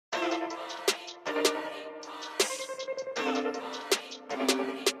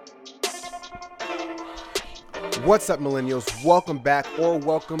What's up, millennials? Welcome back or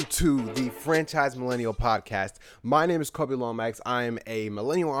welcome to the Franchise Millennial Podcast. My name is Kobe Lomax. I am a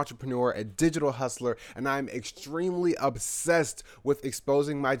millennial entrepreneur, a digital hustler, and I'm extremely obsessed with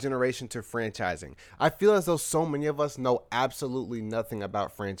exposing my generation to franchising. I feel as though so many of us know absolutely nothing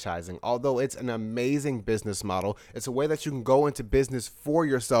about franchising. Although it's an amazing business model, it's a way that you can go into business for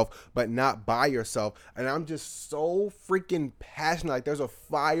yourself, but not by yourself. And I'm just so freaking passionate. Like, there's a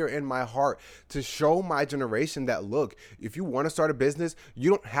fire in my heart to show my generation that, look, if you want to start a business, you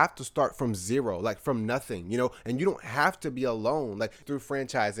don't have to start from zero, like from nothing, and you don't have to be alone. Like, through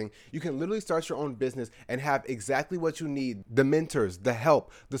franchising, you can literally start your own business and have exactly what you need: the mentors, the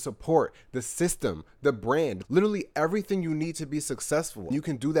help, the support, the system, the brand, literally everything you need to be successful. You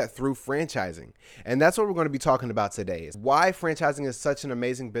can do that through franchising. And that's what we're going to be talking about today, is why franchising is such an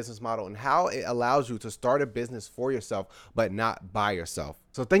amazing business model and how it allows you to start a business for yourself, but not by yourself.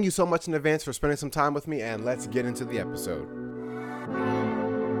 So thank you so much in advance for spending some time with me, and let's get into the episode.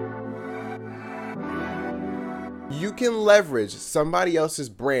 You can leverage somebody else's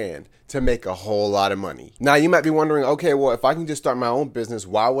brand to make a whole lot of money. Now, you might be wondering, okay, well, if I can just start my own business,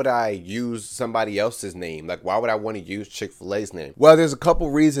 why would I use somebody else's name? Like, why would I want to use Chick-fil-A's name? Well, there's a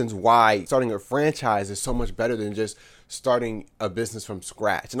couple reasons why starting a franchise is so much better than just starting a business from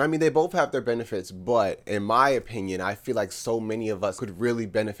scratch. And I mean, they both have their benefits, but in my opinion, I feel like so many of us could really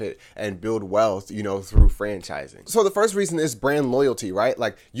benefit and build wealth, through franchising. So the first reason is brand loyalty, right?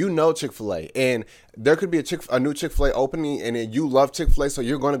 Like, Chick-fil-A, and there could be a new Chick-fil-A opening, and you love Chick-fil-A, so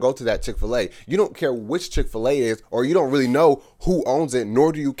you're going to go to that Chick-fil-A. You don't care which Chick-fil-A is, or you don't really know who owns it,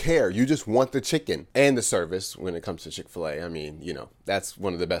 nor do you care. You just want the chicken and the service when it comes to Chick-fil-A. I mean, that's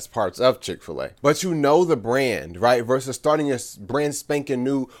one of the best parts of Chick-fil-A. But the brand, right? Versus starting a brand spanking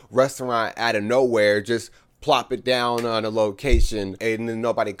new restaurant out of nowhere, just plop it down on a location and then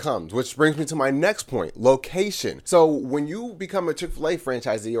nobody comes. Which brings me to my next point: location. So when you become a Chick-fil-A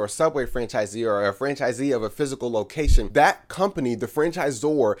franchisee or a Subway franchisee or a franchisee of a physical location, that company, the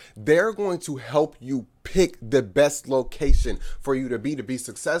franchisor, they're going to help you pick the best location for you to be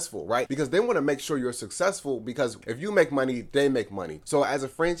successful, right? Because they want to make sure you're successful, because if you make money, they make money. So as a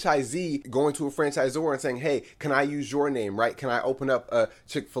franchisee going to a franchisor and saying, hey, can I use your name, right? Can I open up a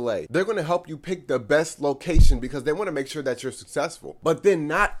Chick-fil-A? They're going to help you pick the best location because they want to make sure that you're successful. But then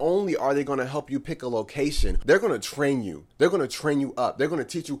not only are they going to help you pick a location, they're going to train you. They're going to train you up. They're going to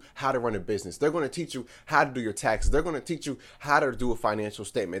teach you how to run a business. They're going to teach you how to do your taxes. They're going to teach you how to do a financial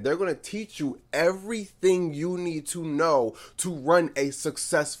statement. They're going to teach you everything you need to know to run a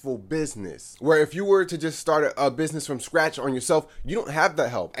successful business. Where if you were to just start a business from scratch on yourself, you don't have that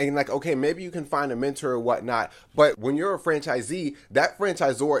help. And okay, maybe you can find a mentor or whatnot, but when you're a franchisee, that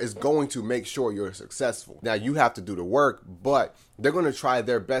franchisor is going to make sure you're successful. Now, you have to do the work, but they're going to try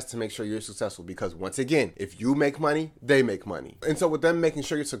their best to make sure you're successful, because once again, if you make money, they make money. And so with them making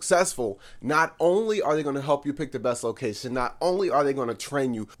sure you're successful, not only are they going to help you pick the best location, not only are they going to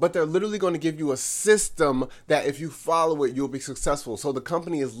train you, but they're literally going to give you a system that if you follow it, you'll be successful. So the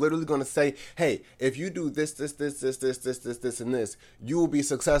company is literally going to say, hey, if you do this, and this, you will be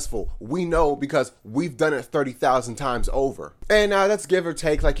successful. We know because we've done it 30,000 times over. And now that's give or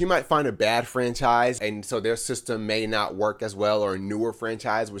take. Like, you might find a bad franchise, and so their system may not work as well, or a newer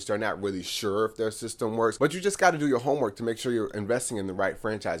franchise, which they're not really sure if their system works. But you just got to do your homework to make sure you're investing in the right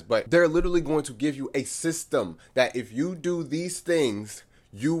franchise. But they're literally going to give you a system that if you do these things,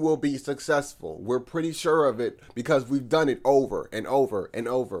 you will be successful. We're pretty sure of it because we've done it over and over and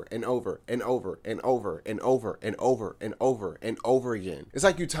over and over and over and over and over and over and over and over again. It's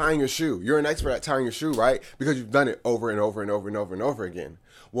like you tying your shoe. You're an expert at tying your shoe, right? Because you've done it over and over and over and over and over again.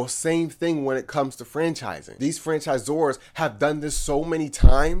 Well, same thing when it comes to franchising. These franchisors have done this so many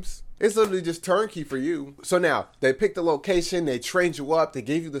times. It's literally just turnkey for you. So now they pick the location, they trained you up, they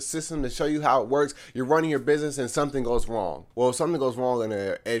gave you the system to show you how it works. You're running your business and something goes wrong. Well, if something goes wrong in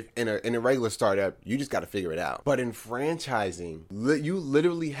a regular startup, you just got to figure it out. But in franchising, you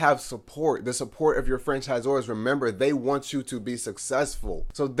literally have support. The support of your franchisors. Remember, they want you to be successful.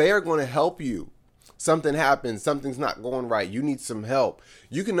 So they are going to help you. Something happens, something's not going right, you need some help.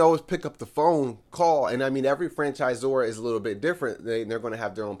 You can always pick up the phone, call, and I mean, every franchisor is a little bit different. They're going to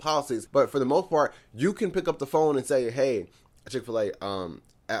have their own policies, but for the most part, you can pick up the phone and say, hey, Chick-fil-A,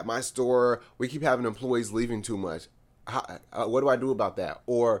 at my store, we keep having employees leaving too much. What do I do about that?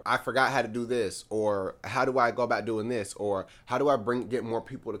 Or I forgot how to do this, or how do I go about doing this, or how do I get more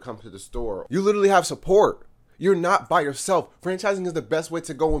people to come to the store? You literally have support. You're not by yourself. Franchising is the best way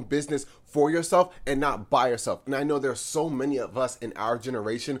to go in business for yourself and not by yourself. And I know there's so many of us in our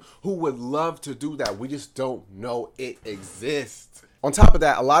generation who would love to do that. We just don't know it exists. On top of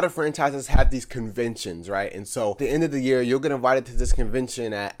that, a lot of franchises have these conventions, right? And so at the end of the year, you'll get invited to this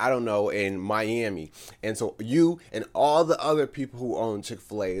convention at, I don't know, in Miami. And so you and all the other people who own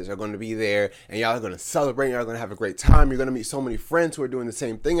Chick-fil-A's are going to be there, and y'all are going to celebrate. Y'all are going to have a great time. You're going to meet so many friends who are doing the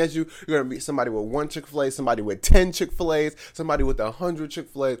same thing as you. You're going to meet somebody with 1 Chick-fil-A, somebody with 10 Chick-fil-A's, somebody with 100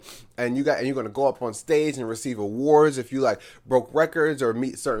 Chick-fil-A's, and you're going to go up on stage and receive awards if you like broke records or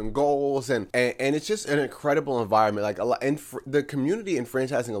meet certain goals, and it's just an incredible environment. Like the community in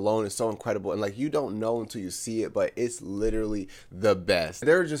franchising alone is so incredible, and like you don't know until you see it, but it's literally the best.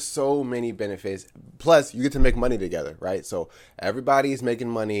 There are just so many benefits. Plus, you get to make money together, right? So everybody's making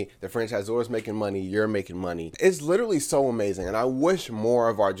money, the franchisor is making money, you're making money. It's literally so amazing, and I wish more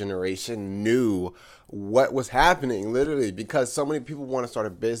of our generation knew what was happening, literally, because so many people want to start a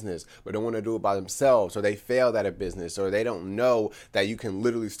business but don't want to do it by themselves, or they failed at a business, or they don't know that you can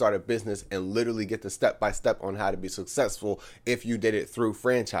literally start a business and literally get the step-by-step on how to be successful if you did it through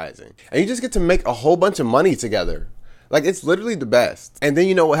franchising. And you just get to make a whole bunch of money together. Like, it's literally the best. And then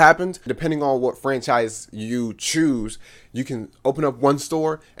you know what happens? Depending on what franchise you choose, you can open up one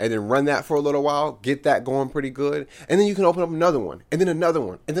store and then run that for a little while, get that going pretty good. And then you can open up another one, and then another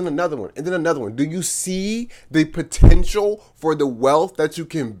one, and then another one, and then another one. Do you see the potential for the wealth that you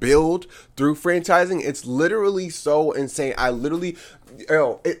can build through franchising? It's literally so insane.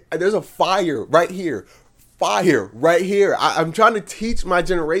 There's a fire right here. I'm trying to teach my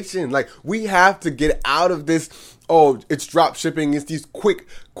generation. Like, we have to get out of this, it's drop shipping. It's these quick,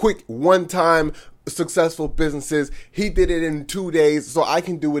 one-time successful businesses. He did it in 2 days, so I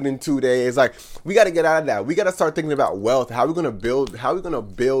can do it in 2 days. Like, we got to get out of that. We got to start thinking about wealth. How are we going to build? How are we going to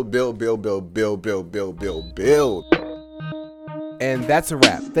build? And that's a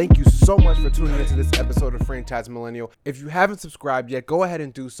wrap. Thank you so much for tuning into this episode of Franchise Millennial. If you haven't subscribed yet, go ahead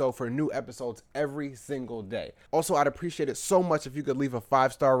and do so for new episodes every single day. Also, I'd appreciate it so much if you could leave a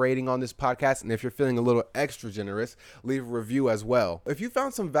 5-star rating on this podcast. And if you're feeling a little extra generous, leave a review as well. If you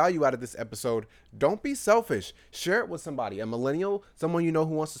found some value out of this episode, don't be selfish. Share it with somebody, a millennial, someone you know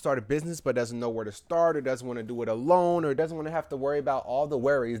who wants to start a business but doesn't know where to start, or doesn't want to do it alone, or doesn't want to have to worry about all the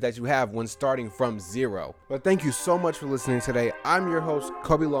worries that you have when starting from zero. But thank you so much for listening today. I'm your host,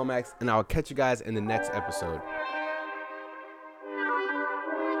 Kobe Lomax, and I'll catch you guys in the next episode.